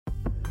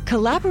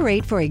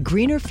Collaborate for a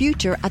greener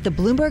future at the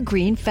Bloomberg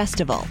Green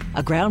Festival,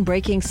 a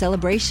groundbreaking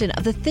celebration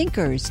of the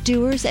thinkers,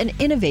 doers, and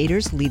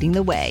innovators leading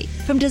the way.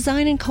 From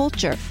design and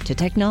culture to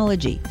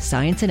technology,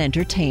 science, and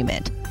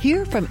entertainment.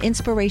 Hear from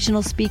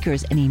inspirational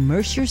speakers and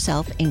immerse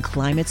yourself in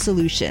climate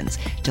solutions.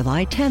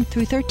 July 10th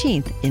through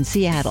 13th in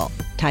Seattle.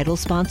 Title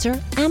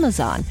sponsor,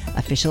 Amazon.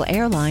 Official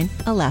airline,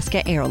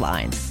 Alaska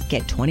Airlines.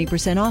 Get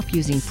 20% off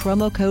using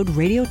promo code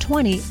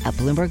radio20 at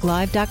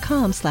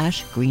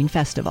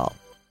bloomberglive.com/greenfestival.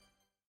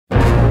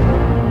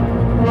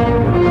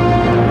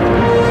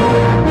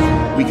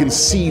 We can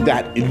see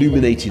that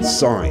illuminated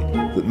sign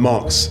that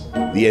marks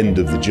the end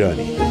of the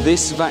journey.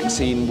 This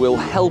vaccine will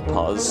help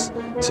us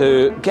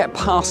to get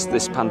past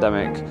this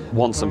pandemic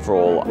once and for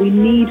all. We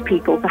need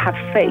people to have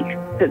faith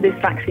that this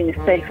vaccine is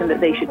safe and that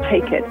they should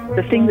take it.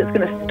 The thing that's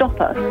going to stop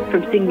us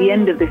from seeing the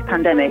end of this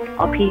pandemic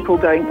are people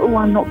going, oh,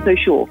 I'm not so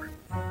sure.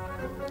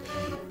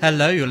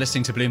 Hello, you're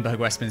listening to Bloomberg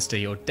Westminster,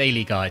 your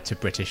daily guide to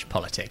British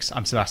politics.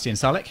 I'm Sebastian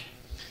Salek.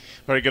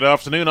 Very good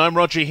afternoon. I'm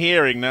Roger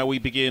Hearing. Now we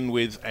begin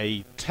with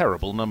a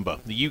terrible number.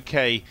 The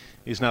UK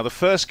is now the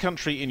first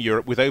country in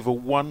Europe with over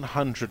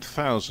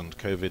 100,000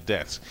 COVID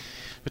deaths.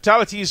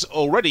 Fatalities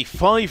already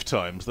 5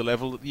 times the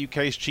level that the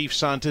UK's chief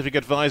scientific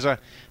advisor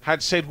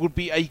had said would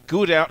be a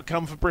good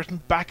outcome for Britain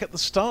back at the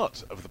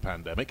start of the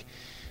pandemic.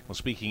 Well,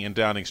 speaking in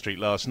Downing Street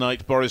last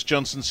night, Boris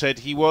Johnson said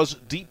he was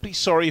deeply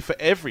sorry for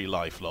every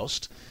life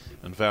lost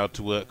and vowed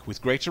to work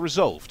with greater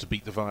resolve to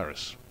beat the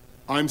virus.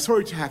 I'm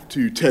sorry to have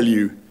to tell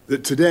you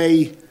that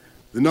today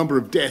the number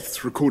of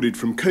deaths recorded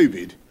from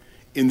COVID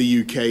in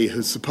the UK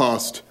has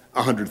surpassed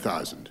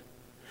 100,000.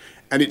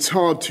 And it's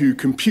hard to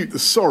compute the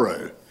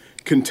sorrow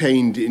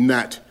contained in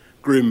that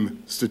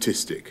grim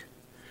statistic.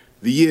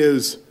 The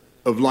years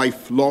of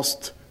life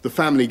lost, the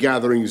family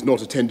gatherings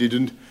not attended,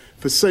 and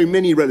for so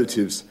many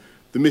relatives,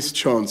 the missed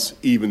chance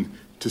even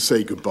to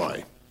say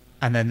goodbye.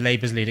 And then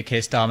Labour's leader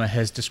Keir Starmer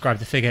has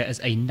described the figure as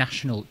a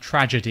national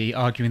tragedy,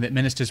 arguing that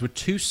ministers were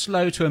too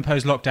slow to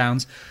impose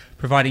lockdowns,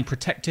 providing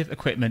protective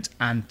equipment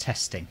and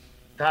testing.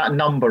 That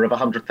number of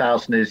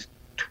 100,000 is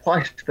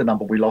twice the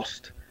number we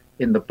lost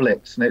in the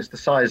Blitz, and it's the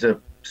size of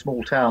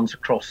small towns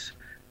across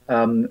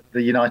the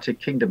United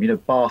Kingdom,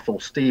 Bath or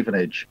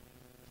Stevenage.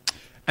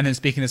 And then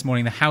speaking this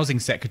morning, the Housing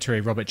Secretary,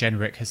 Robert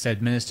Jenrick, has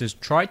said ministers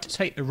tried to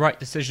take the right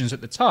decisions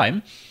at the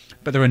time,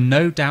 but there are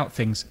no doubt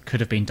things could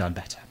have been done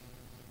better.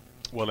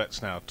 Well,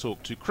 let's now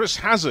talk to Chris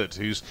Hazzard,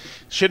 who's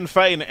Sinn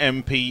Féin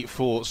MP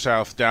for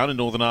South Down in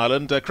Northern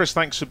Ireland. Chris,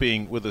 thanks for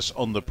being with us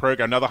on the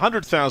programme. Now, the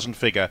 100,000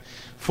 figure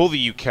for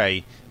the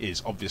UK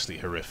is obviously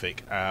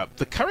horrific.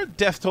 The current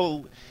death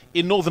toll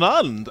in Northern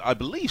Ireland, I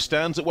believe,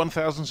 stands at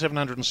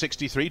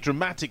 1,763,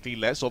 dramatically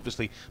less,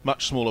 obviously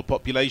much smaller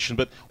population,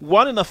 but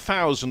 1 in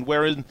 1,000,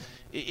 where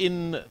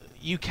in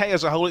UK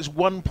as a whole it's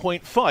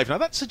 1.5. Now,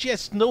 that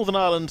suggests Northern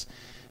Ireland,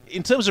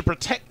 in terms of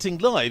protecting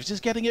lives,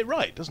 is getting it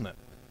right, doesn't it?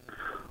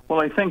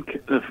 Well, I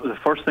think the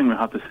first thing we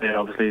have to say,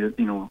 obviously,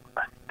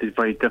 these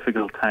very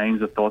difficult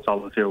times, the thoughts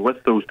obviously are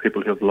with those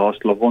people who have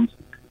lost loved ones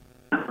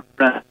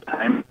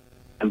time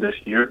in this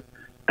year.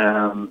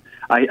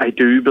 I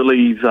do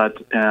believe that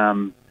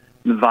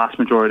the vast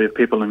majority of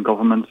people in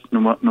government,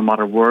 no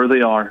matter where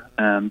they are,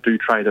 do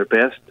try their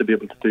best to be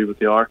able to do what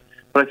they are.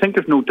 But I think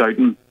there's no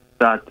doubting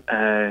that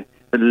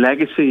the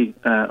legacy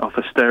of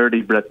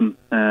austerity Britain,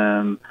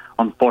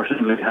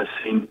 unfortunately, has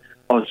seen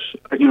us,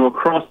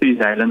 across these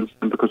islands,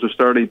 and because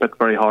austerity bit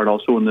very hard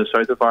also in the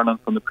south of Ireland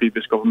from the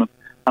previous government,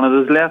 and it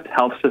has left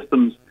health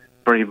systems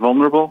very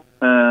vulnerable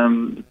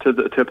to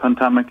a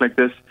pandemic like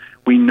this.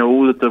 We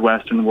know that the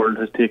Western world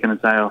has taken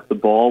its eye off the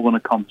ball when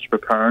it comes to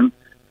preparing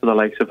for the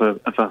likes of a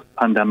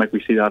pandemic. We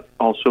see that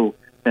also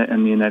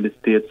in the United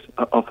States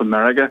of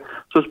America.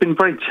 So it's been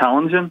very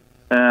challenging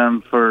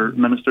for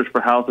ministers for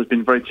health. It's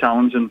been very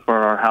challenging for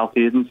our health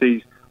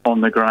agencies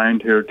on the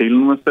ground who are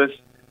dealing with this.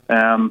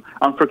 And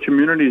for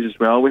communities as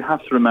well, we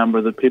have to remember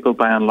that people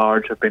by and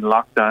large have been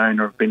locked down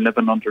or have been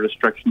living under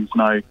restrictions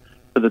now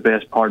for the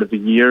best part of the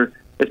year.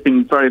 It's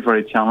been very,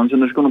 very challenging.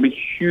 There's going to be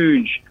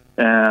huge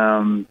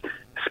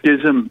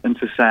schism in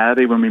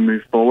society when we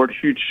move forward,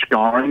 huge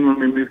scarring when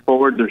we move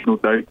forward. There's no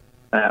doubt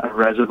a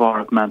reservoir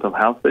of mental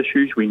health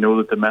issues. We know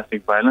that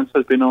domestic violence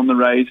has been on the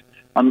rise.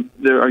 And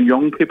there are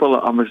young people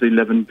obviously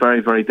living very,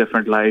 very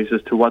different lives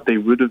as to what they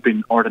would have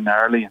been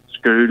ordinarily in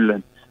school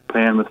and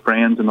playing with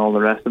friends and all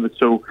the rest of it.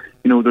 So,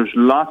 there's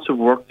lots of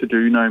work to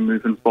do now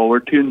moving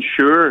forward to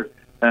ensure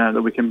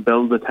that we can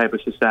build the type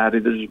of society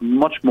that is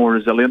much more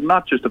resilient,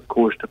 not just, of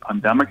course, to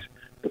pandemics,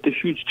 but the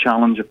huge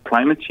challenge of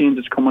climate change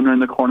that's coming around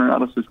the corner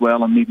at us as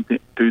well, and needing to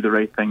do the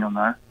right thing on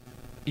there.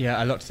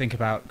 Yeah, a lot to think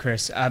about,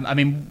 Chris.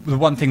 The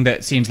one thing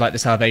that seems like the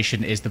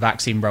salvation is the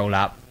vaccine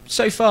rollout.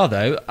 So far,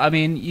 though,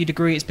 you'd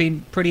agree it's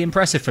been pretty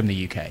impressive from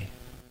the UK?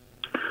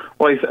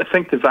 Well, I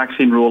think the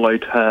vaccine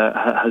rollout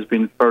has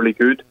been fairly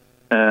good.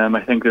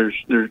 I think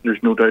there's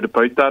no doubt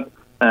about that.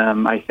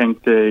 I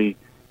think the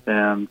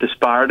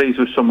disparities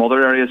with some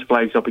other areas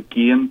flags up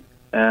again.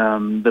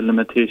 The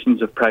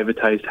limitations of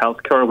privatised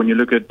healthcare. When you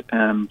look at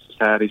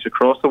societies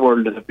across the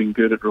world that have been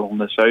good at rolling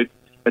this out,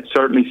 it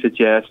certainly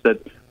suggests that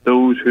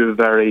those who have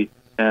very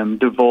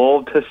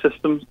devolved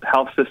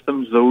health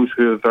systems, those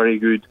who have very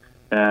good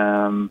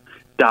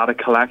data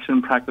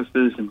collection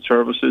practices and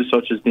services,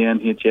 such as the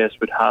NHS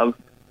would have,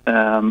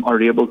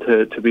 are able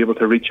to be able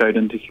to reach out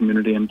into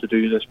community and to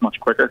do this much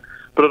quicker.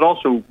 But it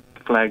also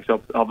flags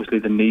up, obviously,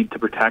 the need to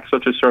protect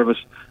such a service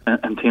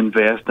and to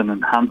invest and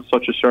enhance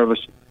such a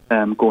service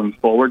going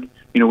forward.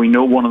 We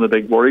know one of the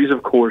big worries,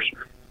 of course,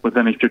 with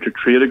any future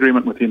trade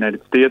agreement with the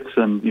United States,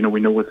 and we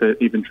know with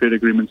even trade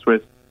agreements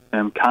with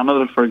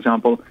Canada, for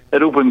example,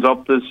 it opens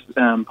up this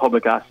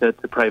public asset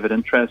to private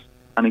interests.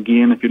 And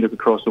again, if you look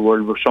across the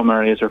world where some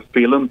areas are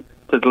failing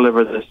to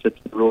deliver this, it's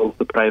the role of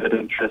the private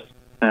interest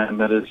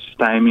that is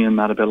stymieing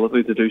that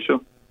ability to do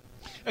so.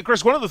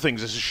 Chris, one of the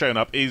things this has shown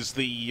up is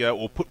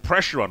or put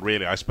pressure on,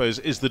 really, I suppose,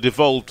 is the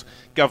devolved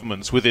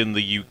governments within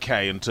the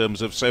UK in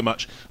terms of so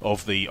much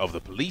of the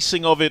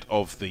policing of it,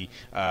 of the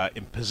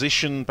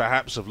imposition,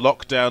 perhaps, of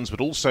lockdowns, but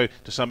also,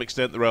 to some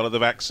extent, the role of the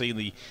vaccine,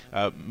 the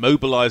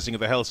mobilising of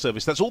the health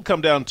service. That's all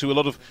come down to a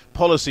lot of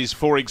policies,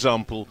 for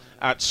example,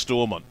 at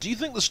Stormont. Do you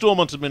think the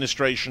Stormont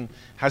administration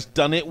has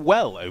done it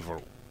well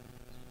overall?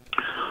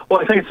 Well,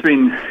 I think it's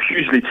been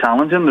hugely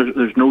challenging.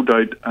 There's no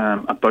doubt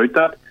about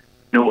that.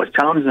 As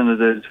challenging as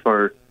it is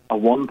for a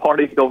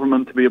one-party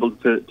government to be able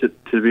to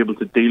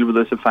deal with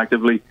this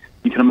effectively,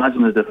 you can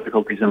imagine the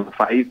difficulties in a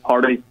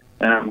five-party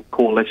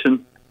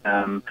coalition.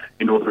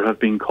 There have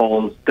been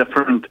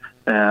different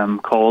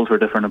calls or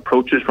different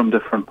approaches from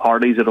different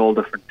parties at all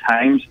different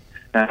times.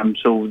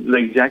 So the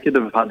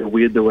executive have had to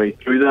wade their way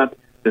through that.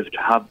 They've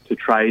had to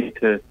try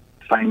to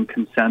find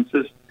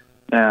consensus.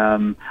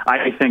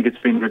 I think it's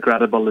been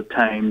regrettable at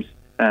times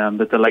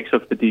that the likes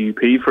of the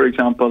DUP, for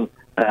example,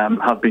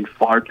 have been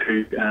far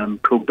too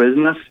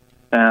pro-business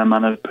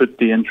and have put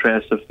the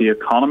interests of the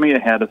economy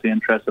ahead of the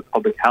interests of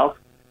public health.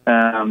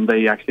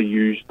 They actually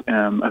used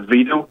a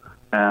veto,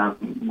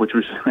 which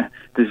was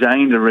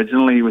designed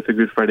originally with the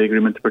Good Friday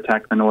Agreement to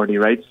protect minority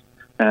rights,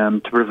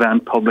 to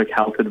prevent public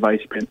health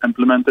advice being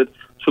implemented.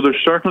 So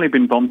there's certainly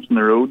been bumps in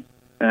the road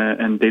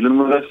in dealing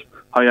with this.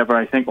 However,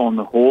 I think on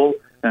the whole,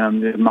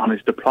 they've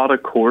managed to plot a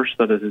course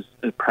that has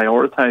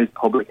prioritised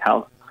public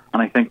health.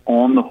 And I think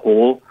on the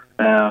whole,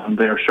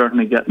 they are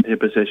certainly getting to a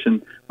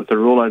position with the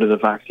rollout of the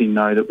vaccine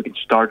now that we can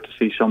start to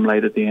see some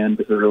light at the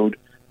end of the road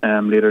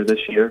later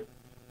this year.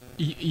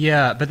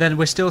 Yeah, but then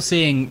we're still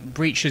seeing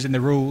breaches in the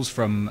rules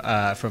from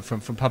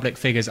public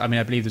figures. I mean,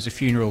 I believe there's a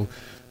funeral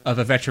of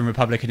a veteran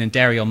Republican in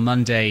Derry on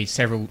Monday,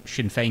 several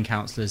Sinn Féin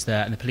councillors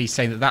there, and the police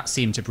saying that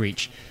seemed to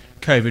breach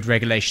COVID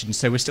regulations.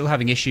 So we're still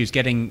having issues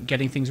getting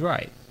things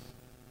right.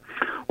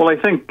 Well, I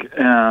think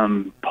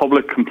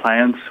public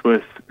compliance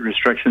with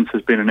restrictions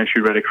has been an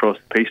issue right across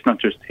the piece, not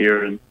just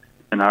here in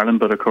Ireland,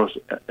 but across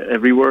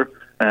everywhere.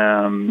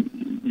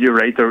 You're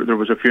right, there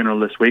was a funeral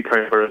this week.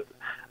 However,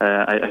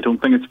 I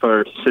don't think it's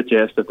fair to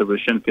suggest that there was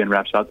Sinn Féin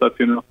reps at that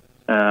funeral.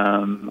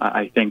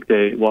 I think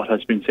what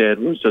has been said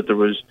was that there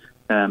was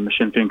a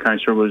Sinn Féin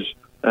councillor was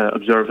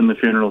observing the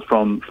funeral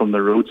from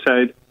the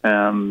roadside.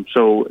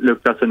 So,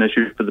 look, that's an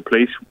issue for the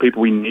police.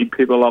 We need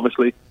people,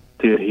 obviously,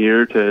 to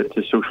adhere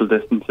to social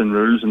distancing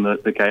rules and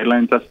the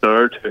guidelines that's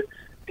there to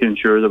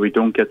ensure that we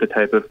don't get the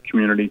type of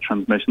community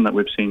transmission that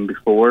we've seen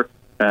before,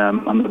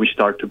 and that we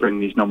start to bring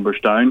these numbers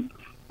down.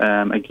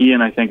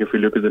 Again, I think if we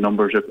look at the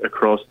numbers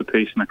across the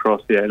piece and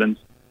across the islands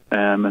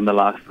in the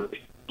last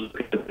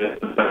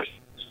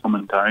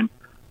coming down,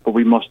 but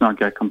we must not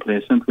get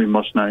complacent. We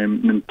must now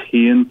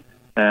maintain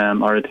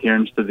our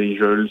adherence to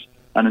these rules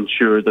and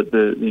ensure that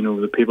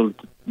the people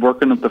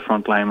working at the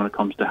front line when it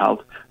comes to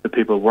health, the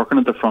people working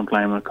at the front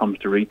line when it comes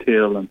to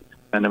retail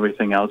and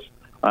everything else,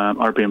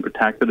 are being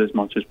protected as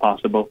much as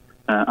possible,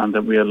 and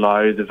that we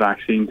allow the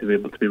vaccine to be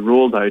able to be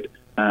rolled out,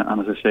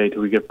 and as I say,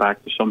 till we get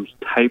back to some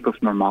type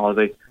of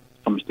normality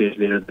some stage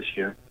later this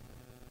year.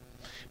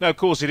 Now, of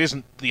course, it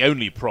isn't the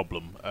only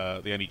problem,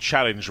 the only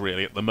challenge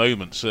really at the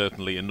moment,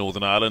 certainly in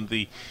Northern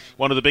Ireland.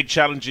 One of the big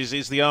challenges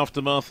is the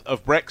aftermath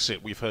of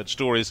Brexit. We've heard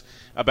stories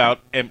about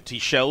empty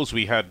shelves.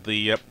 We had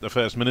the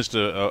First Minister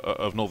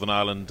of Northern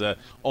Ireland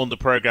on the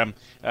programme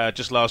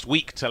just last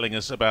week telling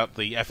us about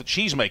the effort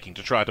she's making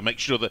to try to make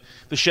sure that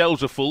the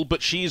shelves are full,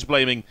 but she is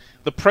blaming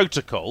the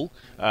protocol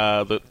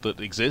that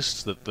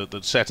exists,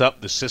 that set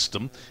up this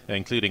system,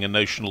 including a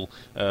notional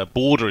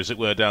border, as it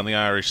were, down the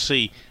Irish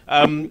Sea.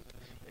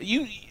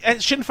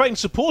 Sinn Féin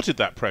supported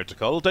that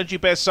protocol. Don't you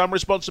bear some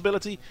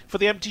responsibility for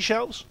the empty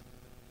shelves?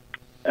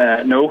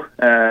 No.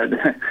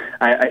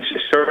 I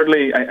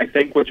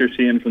think what you're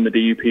seeing from the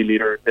DUP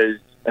leader is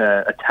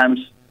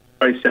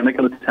very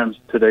cynical attempts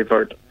to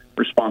divert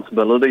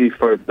responsibility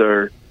for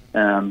their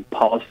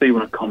policy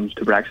when it comes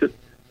to Brexit.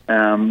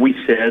 We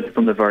said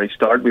from the very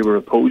start we were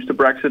opposed to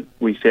Brexit.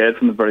 We said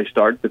from the very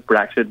start that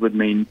Brexit would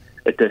mean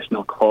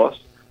additional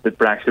costs, that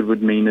Brexit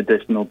would mean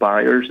additional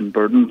barriers and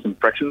burdens and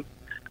friction.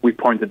 We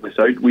pointed this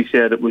out. We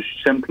said it was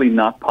simply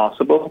not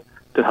possible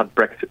to have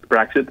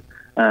Brexit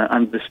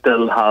and to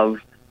still have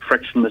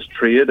frictionless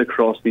trade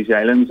across these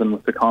islands and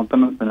with the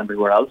continent and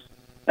everywhere else.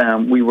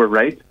 We were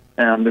right.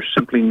 There's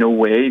simply no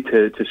way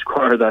to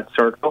square that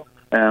circle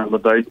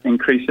without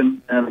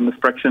increasing the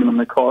friction and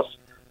the costs.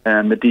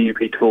 The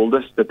DUP told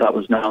us that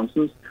was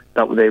nonsense,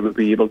 that they would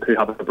be able to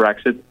have a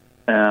Brexit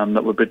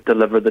that would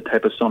deliver the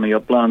type of sunny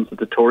uplands that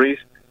the Tories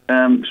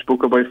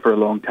spoke about for a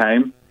long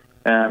time.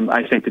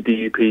 I think the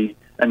DUP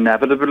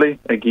inevitably,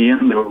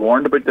 again, they were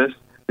warned about this,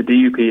 the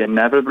DUP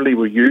inevitably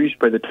were used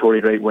by the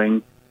Tory right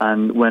wing,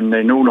 and when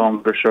they no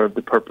longer served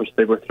the purpose,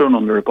 they were thrown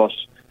under a bus,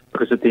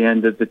 because at the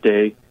end of the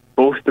day,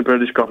 both the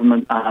British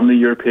government and the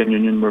European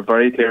Union were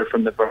very clear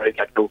from the very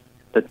get-go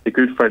that the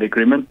Good Friday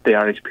Agreement, the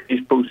Irish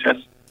peace process,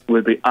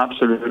 will be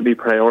absolutely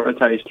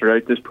prioritised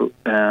throughout this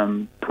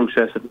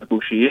process of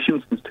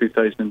negotiations since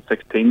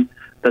 2016,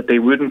 that they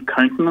wouldn't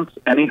countenance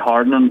any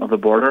hardening of the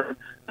border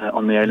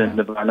on the island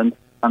of Ireland,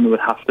 and they would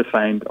have to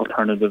find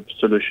alternative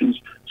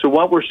solutions. So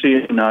what we're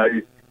seeing now,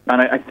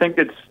 and I think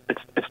it's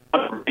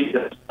not really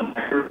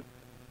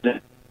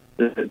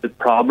the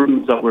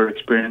problems that we're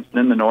experiencing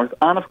in the north,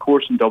 and of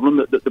course in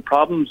Dublin, the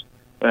problems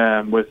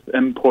with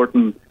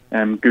importing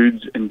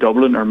goods in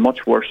Dublin are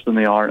much worse than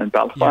they are in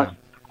Belfast. Yeah.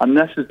 And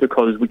this is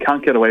because we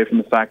can't get away from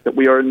the fact that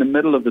we are in the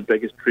middle of the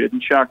biggest trading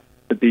shock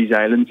that these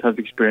islands have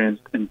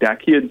experienced in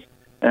decades.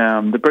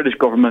 The British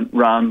government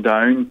ran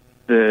down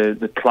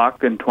the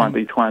clock in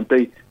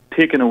 2020,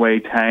 taking away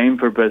time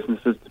for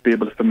businesses to be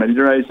able to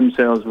familiarise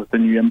themselves with the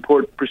new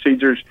import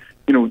procedures.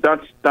 You know,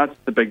 that's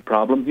the big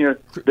problem here.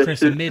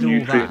 Chris,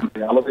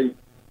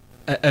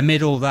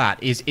 amid all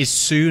that, is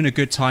soon a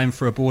good time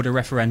for a border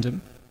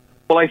referendum?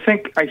 Well, I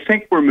think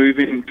we're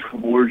moving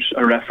towards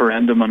a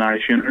referendum on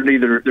Irish unity.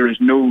 There is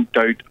no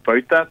doubt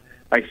about that.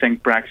 I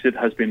think Brexit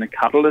has been a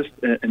catalyst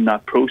in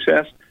that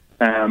process.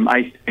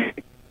 I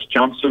think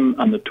Johnson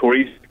and the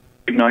Tories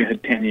have now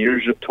had 10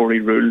 years of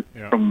Tory rule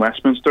from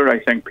Westminster. I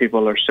think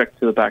people are sick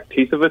to the back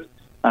teeth of it,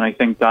 and I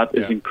think that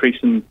is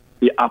increasing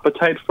the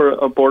appetite for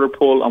a border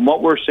poll. And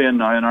what we're saying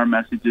now, and our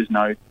message is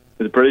now,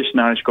 that the British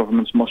and Irish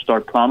governments must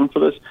start planning for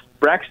this.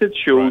 Brexit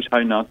shows how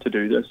not to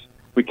do this.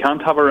 We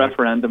can't have a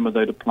referendum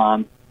without a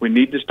plan. We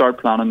need to start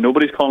planning.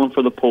 Nobody's calling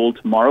for the poll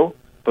tomorrow,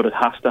 but it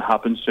has to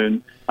happen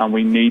soon, and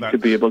we need to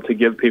be able to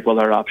give people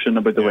their option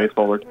about the way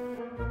forward.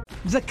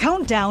 The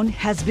countdown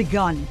has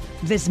begun.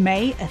 This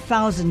May,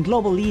 1,000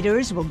 global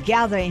leaders will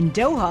gather in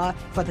Doha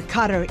for the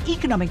Qatar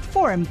Economic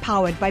Forum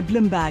powered by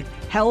Bloomberg,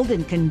 held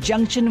in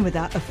conjunction with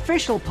our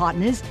official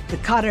partners, the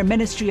Qatar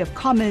Ministry of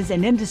Commerce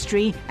and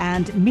Industry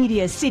and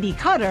Media City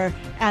Qatar,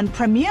 and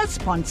premier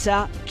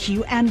sponsor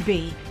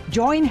QNB.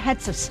 Join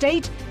heads of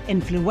state,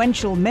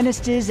 influential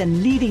ministers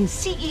and leading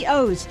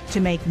CEOs to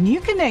make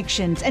new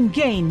connections and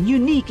gain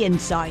unique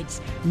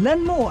insights.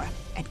 Learn more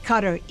at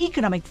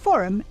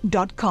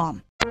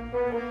QatarEconomicForum.com.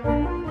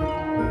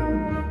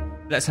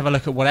 Let's have a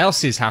look at what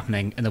else is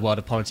happening in the world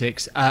of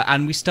politics.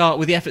 And we start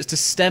with the efforts to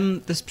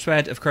stem the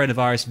spread of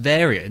coronavirus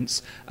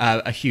variants,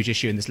 a huge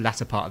issue in this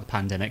latter part of the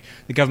pandemic.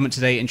 The government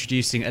today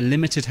introducing a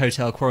limited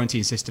hotel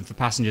quarantine system for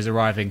passengers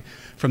arriving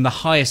from the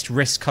highest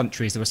risk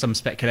countries. There was some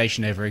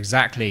speculation over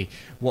exactly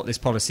what this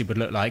policy would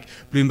look like.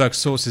 Bloomberg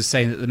sources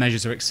saying that the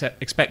measures are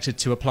expected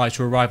to apply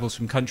to arrivals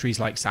from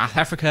countries like South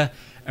Africa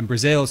and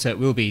Brazil, so it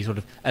will be sort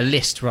of a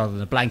list rather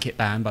than a blanket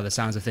ban by the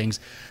sounds of things.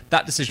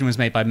 That decision was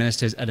made by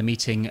ministers at a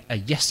meeting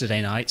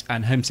yesterday night,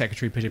 and Home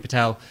Secretary Priti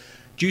Patel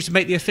due to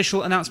make the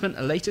official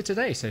announcement later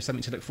today, so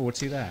something to look forward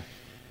to there.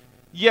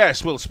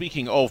 Yes, well,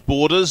 speaking of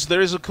borders,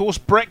 there is, of course,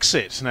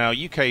 Brexit. Now,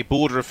 UK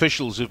border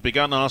officials have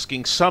begun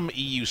asking some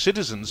EU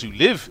citizens who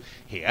live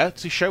here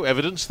to show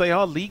evidence they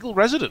are legal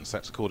residents.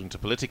 That's according to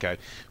Politico.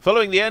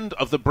 Following the end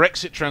of the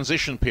Brexit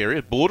transition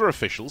period, border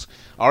officials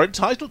are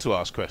entitled to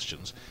ask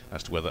questions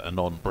as to whether a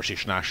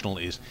non-British national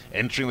is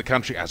entering the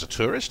country as a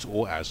tourist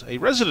or as a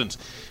resident.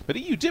 But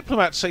EU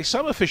diplomats say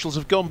some officials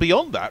have gone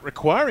beyond that,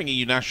 requiring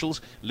EU nationals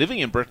living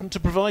in Britain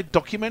to provide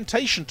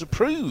documentation to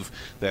prove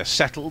their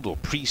settled or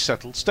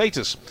pre-settled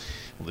status.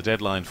 Well, the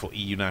deadline for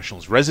EU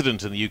nationals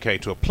resident in the UK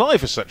to apply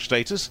for such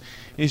status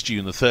is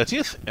June the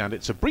 30th, and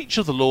it's a breach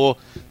of the law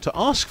to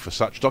ask for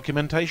such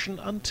documentation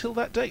until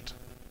that date.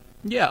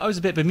 Yeah, I was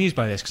a bit bemused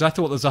by this, because I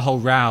thought there was a whole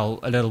row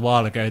a little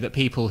while ago that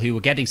people who were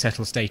getting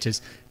settled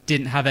status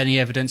didn't have any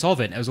evidence of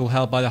it. It was all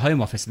held by the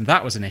Home Office, and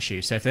that was an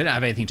issue. So if they don't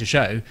have anything to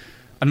show,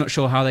 I'm not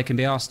sure how they can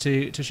be asked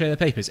to show their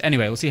papers.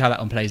 Anyway, we'll see how that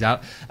one plays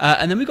out.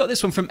 And then we've got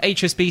this one from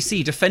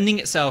HSBC, defending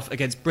itself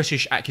against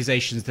British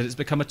accusations that it's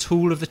become a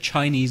tool of the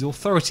Chinese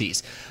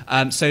authorities.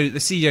 So the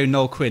CEO,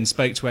 Noel Quinn,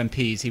 spoke to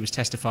MPs. He was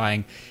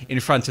testifying in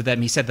front of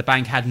them. He said the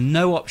bank had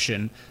no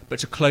option but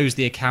to close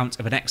the account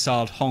of an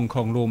exiled Hong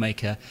Kong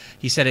lawmaker.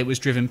 He said it was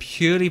driven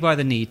purely by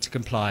the need to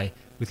comply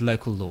with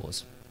local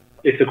laws.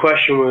 If the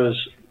question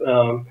was,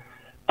 am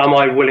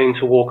I willing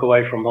to walk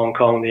away from Hong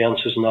Kong, the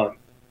answer is no.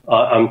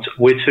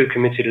 We're too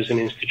committed as an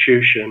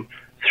institution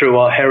through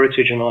our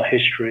heritage and our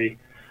history,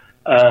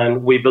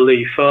 and we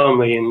believe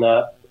firmly in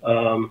that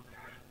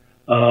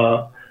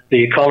the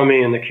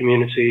economy and the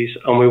communities,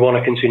 and we want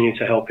to continue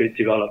to help it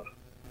develop.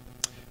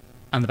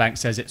 And the bank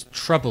says it's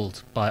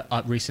troubled by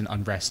recent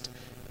unrest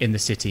in the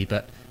city,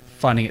 but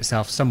finding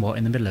itself somewhat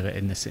in the middle of it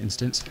in this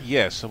instance.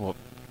 Yes, somewhat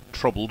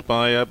troubled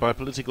by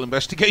political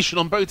investigation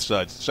on both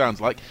sides, it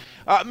sounds like.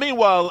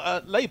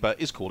 Meanwhile, Labour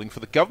is calling for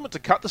the government to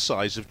cut the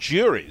size of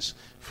juries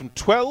from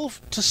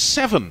 12 to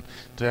 7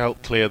 to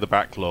help clear the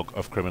backlog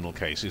of criminal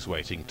cases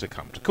waiting to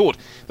come to court.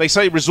 They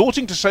say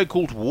resorting to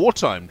so-called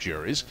wartime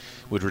juries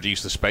would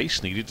reduce the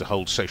space needed to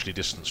hold socially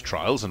distanced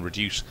trials and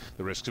reduce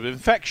the risks of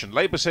infection.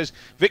 Labour says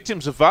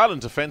victims of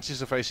violent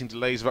offences are facing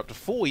delays of up to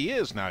 4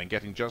 years now in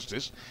getting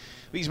justice.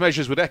 These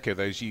measures would echo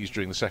those used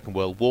during the Second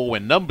World War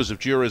when numbers of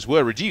jurors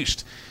were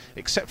reduced,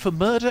 except for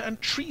murder and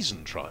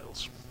treason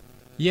trials.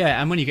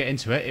 Yeah, and when you get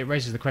into it, it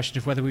raises the question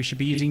of whether we should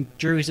be using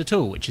juries at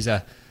all, which is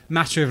a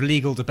matter of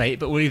legal debate,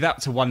 but we'll leave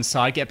that to one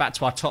side. Get back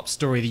to our top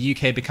story, the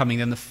UK becoming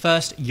then the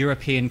first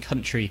European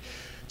country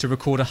to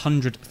record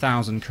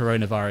 100,000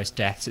 coronavirus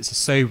deaths. It's a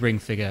sobering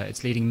figure.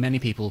 It's leading many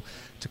people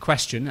to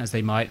question, as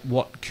they might,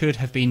 what could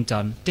have been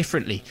done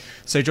differently.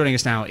 So joining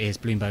us now is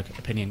Bloomberg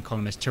opinion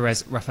columnist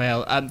Therese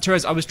Raphael.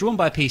 Therese, I was drawn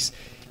by a piece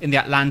in The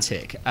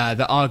Atlantic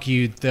that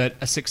argued that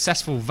a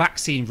successful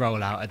vaccine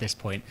rollout at this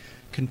point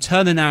can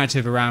turn the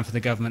narrative around for the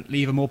government,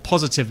 leave a more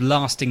positive,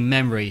 lasting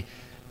memory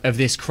of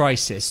this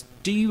crisis.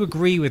 Do you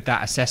agree with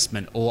that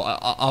assessment, or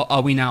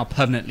are we now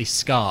permanently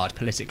scarred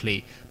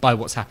politically by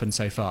what's happened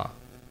so far?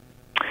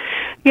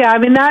 Yeah, I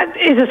mean, that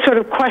is a sort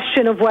of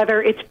question of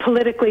whether it's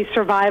politically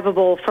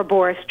survivable for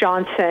Boris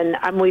Johnson.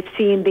 We've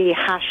seen the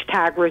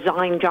hashtag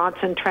Resign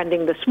Johnson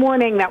trending this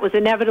morning. That was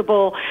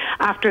inevitable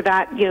after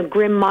that,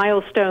 grim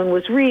milestone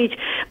was reached.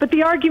 But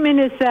the argument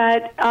is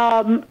that,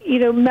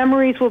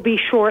 memories will be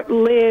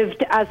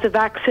short-lived as the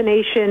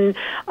vaccination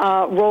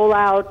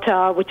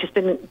rollout, which has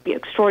been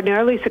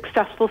extraordinarily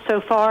successful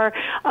so far,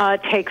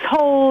 takes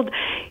hold.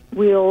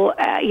 We'll,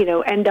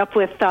 end up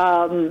with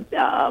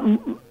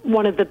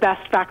one of the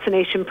best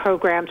vaccination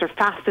programs or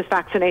fastest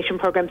vaccination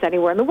programs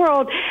anywhere in the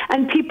world,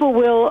 and people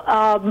will,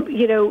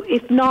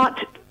 if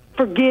not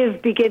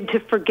begin to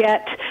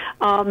forget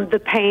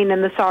the pain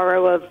and the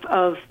sorrow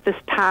of this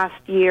past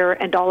year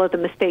and all of the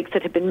mistakes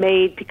that have been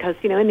made, because,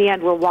 in the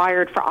end, we're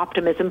wired for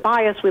optimism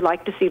bias. We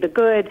like to see the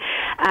good,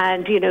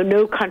 and,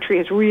 no country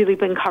has really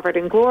been covered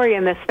in glory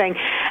in this thing.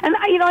 And,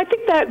 I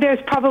think that there's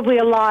probably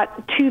a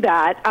lot to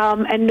that,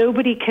 and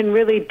nobody can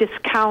really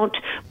discount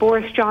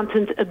Boris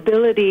Johnson's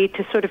ability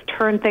to sort of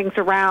turn things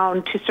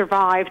around, to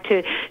survive,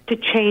 to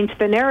change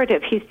the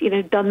narrative. He's,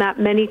 done that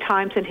many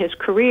times in his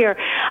career.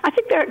 I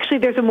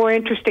think there's a more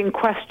interesting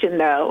question,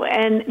 though,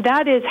 and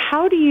that is,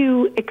 how do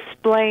you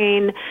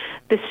explain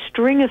the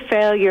string of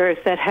failures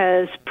that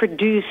has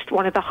produced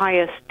one of the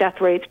highest death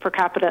rates per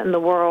capita in the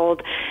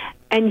world,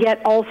 and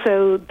yet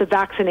also the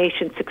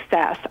vaccination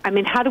success? I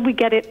mean, how do we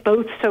get it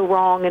both so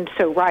wrong and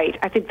so right?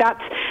 I think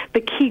that's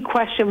the key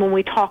question when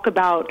we talk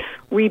about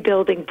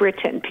rebuilding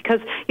Britain,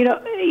 because,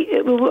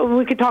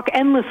 we could talk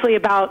endlessly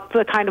about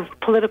the kind of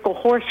political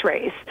horse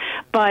race,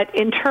 but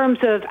in terms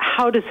of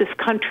how does this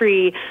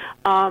country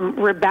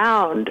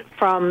rebound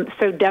from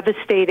so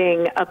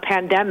devastating a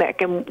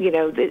pandemic, and,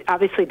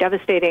 obviously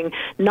devastating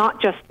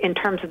not just in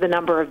terms of the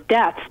number of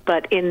deaths,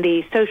 but in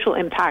the social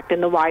impact,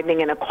 in the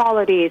widening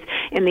inequalities,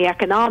 in the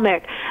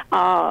economic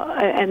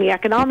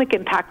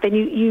impact, then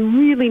you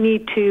really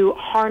need to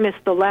harness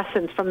the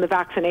lessons from the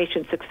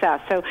vaccination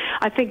success. So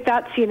I think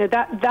that's,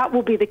 that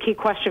will be the key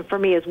question for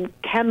me, is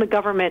can the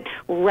government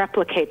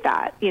replicate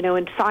that?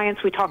 In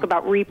science, we talk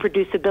about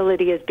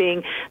reproducibility as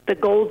being the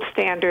gold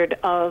standard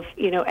of,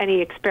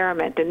 any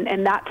experiment,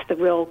 and that's the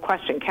real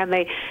question. Can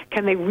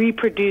they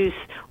reproduce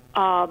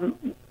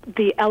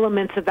the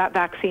elements of that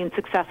vaccine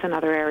success in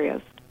other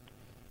areas?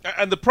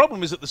 And the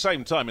problem is, at the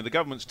same time, the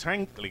government's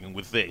tangling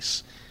with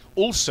this,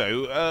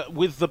 also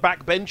with the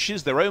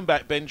backbenchers, their own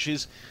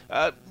backbenchers,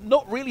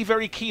 not really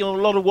very keen on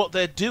a lot of what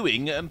they're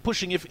doing and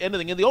pushing, if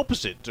anything, in the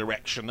opposite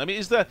direction. I mean,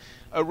 is there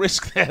a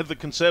risk there of the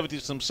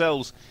Conservatives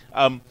themselves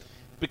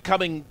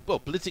becoming,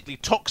 politically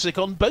toxic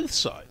on both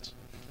sides?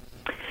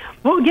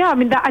 Well, yeah, I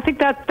mean, I think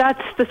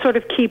that's the sort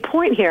of key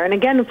point here. And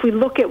again, if we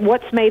look at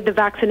what's made the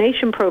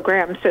vaccination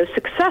program so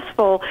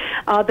successful,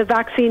 the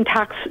vaccine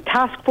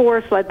task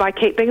force led by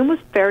Kate Bingham was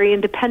very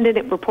independent.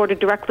 It reported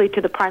directly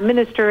to the Prime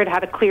Minister. It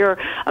had a clear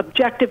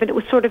objective, and it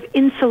was sort of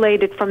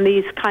insulated from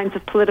these kinds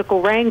of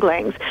political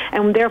wranglings,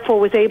 and therefore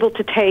was able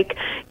to take,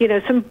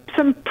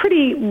 some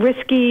pretty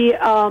risky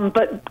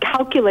but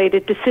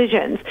calculated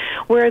decisions.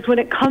 Whereas when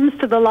it comes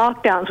to the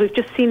lockdowns, we've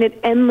just seen it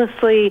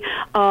endlessly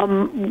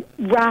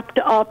wrapped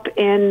up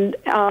in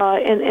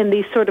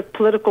these sort of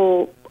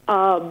political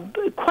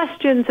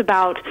questions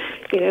about,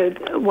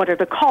 what are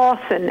the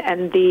costs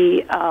and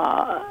the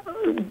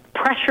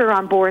pressure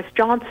on Boris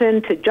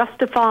Johnson to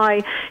justify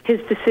his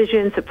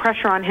decisions, the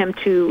pressure on him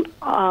to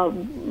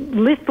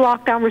lift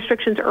lockdown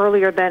restrictions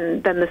earlier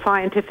than the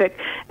scientific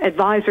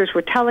advisors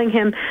were telling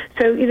him.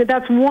 So,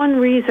 that's one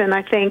reason,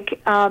 I think,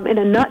 in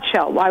a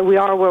nutshell, why we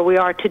are where we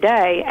are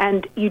today.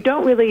 And you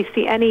don't really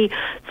see any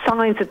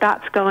signs that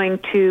that's going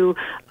to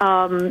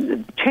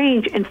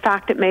change. In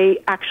fact, it may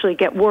actually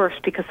get worse,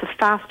 because the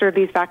faster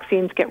these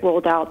vaccines get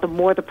rolled out, the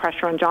more the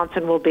pressure on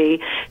Johnson will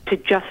be to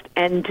just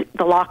end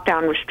the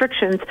lockdown restrictions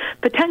restrictions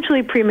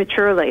potentially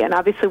prematurely. And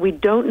obviously, we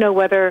don't know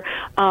whether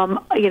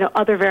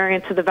other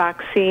variants of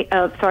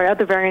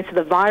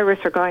the virus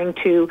are going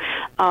to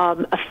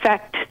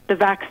affect the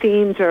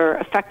vaccines or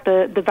affect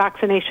the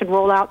vaccination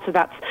rollout. So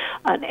that's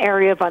an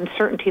area of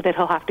uncertainty that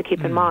he'll have to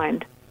keep in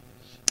mind.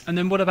 And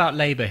then what about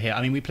Labour here?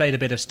 I mean, we played a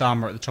bit of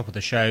Starmer at the top of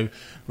the show,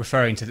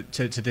 referring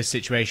to this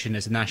situation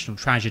as a national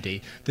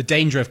tragedy. The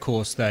danger, of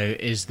course, though,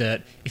 is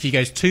that if he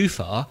goes too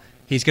far,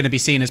 he's going to be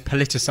seen as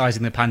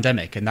politicising the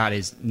pandemic, and that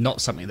is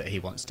not something that he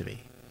wants to be.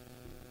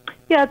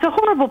 Yeah, it's a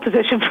horrible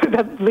position for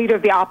the leader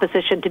of the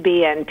opposition to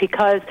be in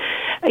because,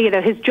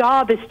 his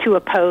job is to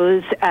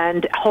oppose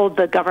and hold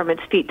the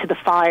government's feet to the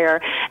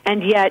fire.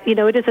 And yet,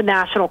 it is a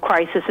national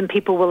crisis and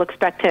people will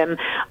expect him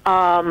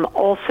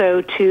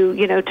also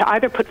to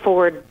either put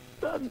forward,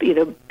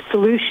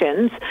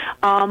 solutions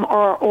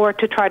or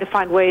to try to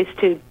find ways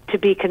to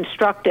be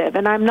constructive.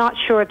 And I'm not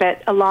sure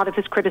that a lot of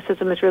his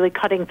criticism is really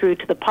cutting through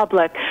to the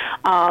public.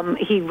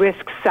 He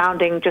risks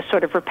sounding just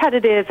sort of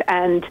repetitive,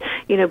 and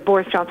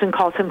Boris Johnson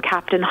calls him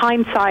Captain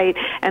Hindsight.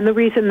 And the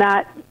reason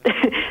that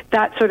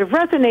that sort of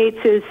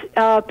resonates is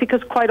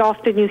because quite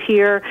often you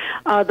hear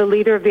the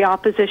leader of the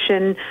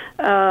opposition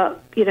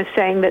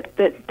saying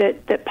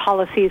that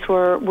policies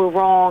were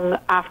wrong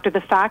after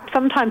the fact.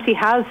 Sometimes he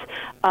has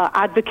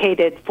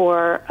advocated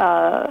for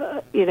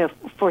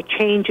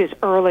changes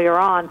earlier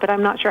on, but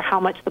I'm not sure how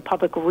much the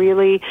public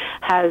really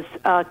has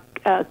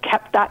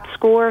kept that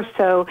score.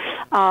 So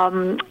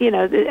I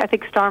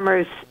think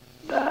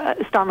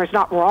Starmer's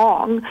not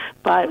wrong,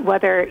 but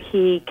whether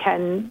he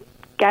can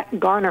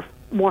garner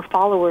more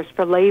followers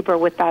for Labour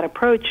with that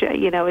approach,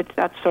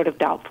 that's sort of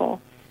doubtful.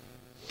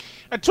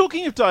 And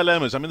talking of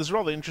dilemmas, I mean, there's a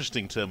rather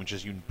interesting term, which,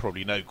 as you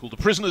probably know, called the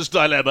prisoner's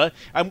dilemma.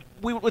 And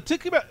we're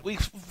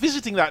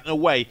visiting that in a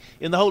way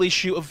in the whole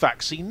issue of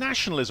vaccine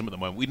nationalism at the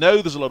moment. We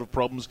know there's a lot of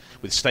problems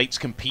with states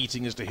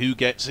competing as to who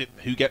gets it,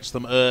 who gets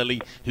them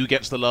early, who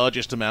gets the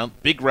largest amount.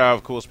 Big row,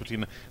 of course,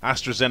 between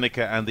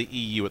AstraZeneca and the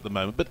EU at the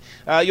moment. But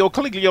your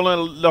colleague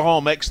Lionel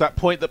Laurent makes that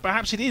point that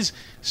perhaps it is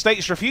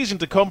states refusing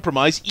to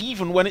compromise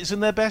even when it's in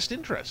their best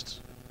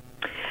interests.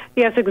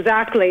 Yes,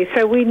 exactly.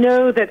 So we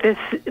know that this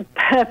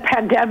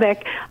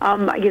pandemic,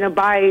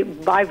 by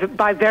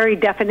very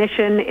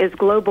definition, is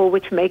global,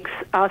 which makes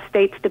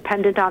states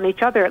dependent on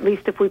each other. At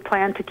least if we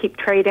plan to keep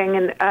trading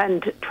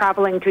and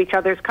traveling to each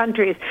other's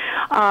countries.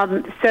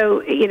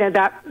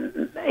 That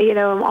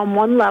on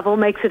one level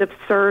makes it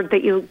absurd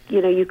that you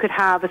could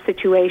have a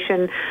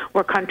situation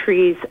where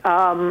countries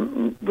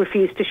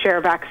refuse to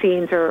share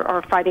vaccines or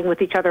are fighting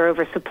with each other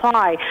over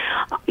supply.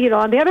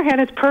 On the other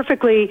hand, it's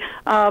perfectly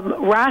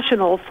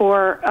rational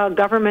for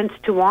governments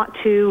to want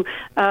to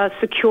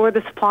secure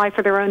the supply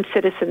for their own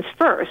citizens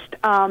first.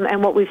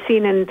 And what we've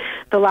seen in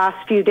the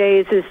last few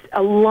days is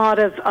a lot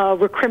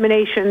of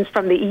recriminations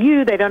from the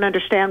EU. They don't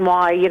understand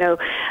why, the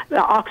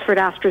Oxford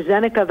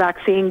AstraZeneca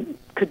vaccine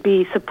could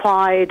be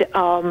supplied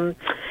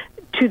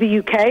to the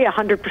UK,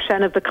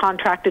 100% of the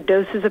contracted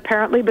doses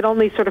apparently, but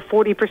only sort of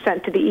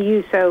 40% to the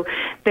EU. So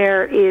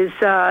there's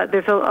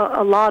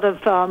a lot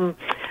of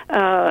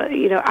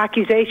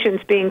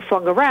accusations being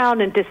flung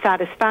around and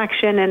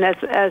dissatisfaction. And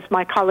as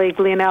my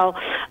colleague Lionel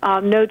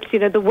notes,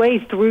 the way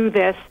through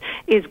this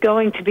is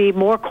going to be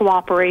more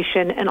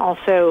cooperation and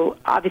also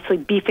obviously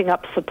beefing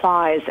up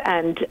supplies.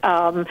 And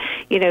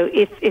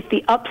if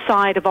the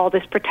upside of all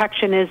this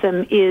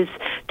protectionism is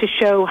to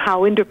show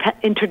how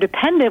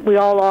interdependent we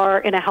all are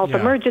in a health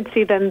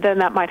emergency, then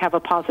that might have a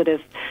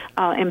positive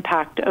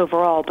impact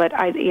overall. But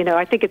I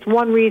think it's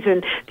one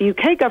reason the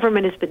UK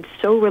government has been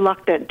so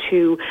reluctant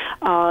to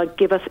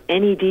give us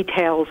any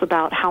details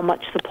about how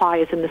much supply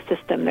is in the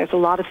system. There's a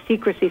lot of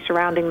secrecy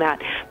surrounding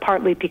that,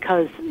 partly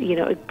because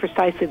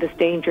precisely this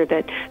danger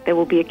that they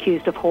will be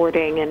accused of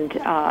hoarding and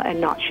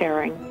not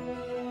sharing.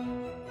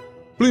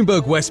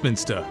 Bloomberg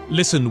Westminster.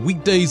 Listen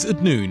weekdays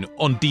at noon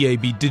on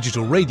DAB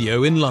Digital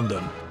Radio in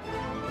London.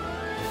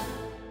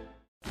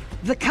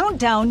 The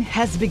countdown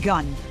has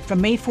begun.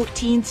 From May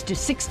 14th to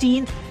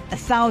 16th,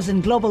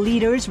 1,000 global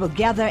leaders will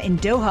gather in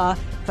Doha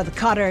for the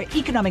Qatar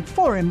Economic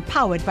Forum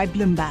powered by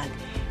Bloomberg.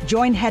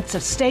 Join heads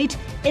of state,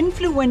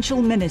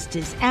 influential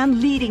ministers, and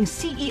leading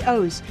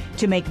CEOs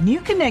to make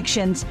new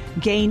connections,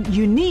 gain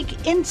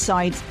unique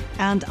insights,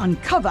 and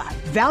uncover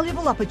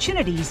valuable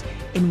opportunities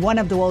in one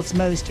of the world's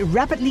most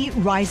rapidly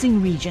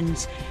rising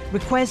regions.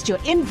 Request your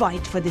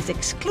invite for this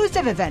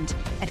exclusive event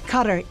at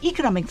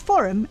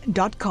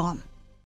QatarEconomicForum.com.